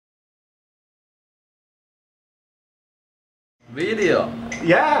Video?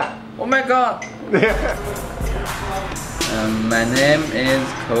 Yeah. Oh my god. My name is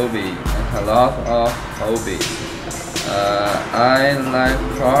Kobe. I have a lot of hobbies. I like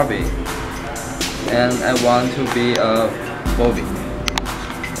Barbie, and I want to be a Bobby.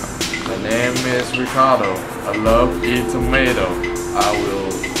 My name is Ricardo. I love eat tomato. I will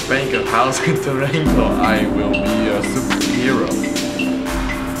bank a house in Toronto. I will be a superhero.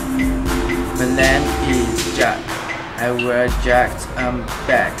 My name is Jack. I wear Jack's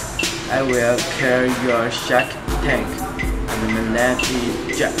bag. I will carry your Shark Tank. And my name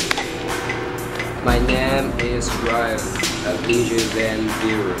is Jack. My name is Ryan, a DJ Van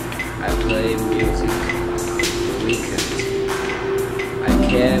Buren. I play music on the weekend. I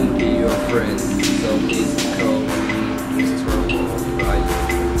can be your friend, so please call me Mr. Ryan.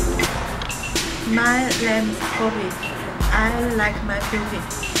 My name is Kobe. I like my beauty.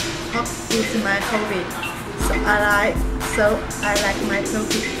 Pop is my hobby. So I like my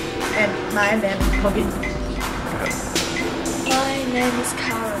beauty. And my name is Kobe. My name is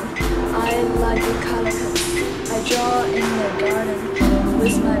Karen. I like the color pens. I draw in the garden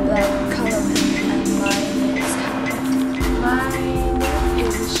with my black color pen, and my name is Karen. My name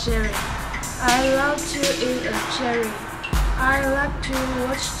is Sherry. I love to eat a cherry. I like to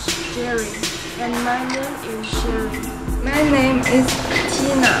watch Jerry, and my name is Sherry. My name is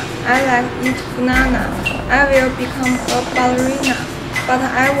Tina. I like eat banana. I will become a ballerina, but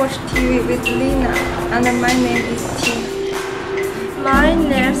I watch TV with Lena, and my name is Tina. My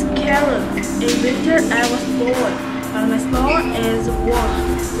name is Karen. In winter I was born, but my snow is warm.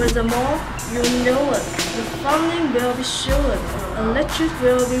 With the more you know it, the family will be shown, a lecture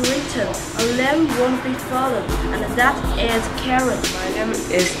will be written, a lamb won't be fallen, and that is Karen. My name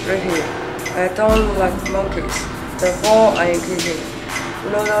is Ricky. I don't like monkeys. Therefore I am cooking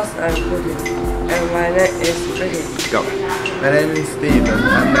noodles and cooking. And my name is Ricky. Go. My name is Steven.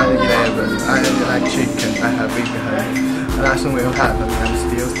 I'm now 11. I only like chicken. I have eaten her. Nothing will happen. I'm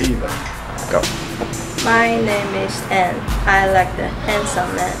still Steven. Go. My name is Anne. I like the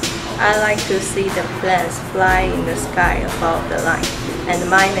handsome man. I like to see the planes fly in the sky above the line. And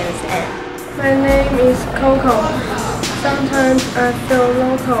my name is Anne. My name is Coco. Sometimes I feel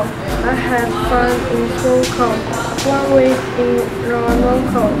local. I have fun in Coco. 1 week in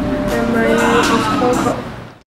Roanoke, and my name is Coco.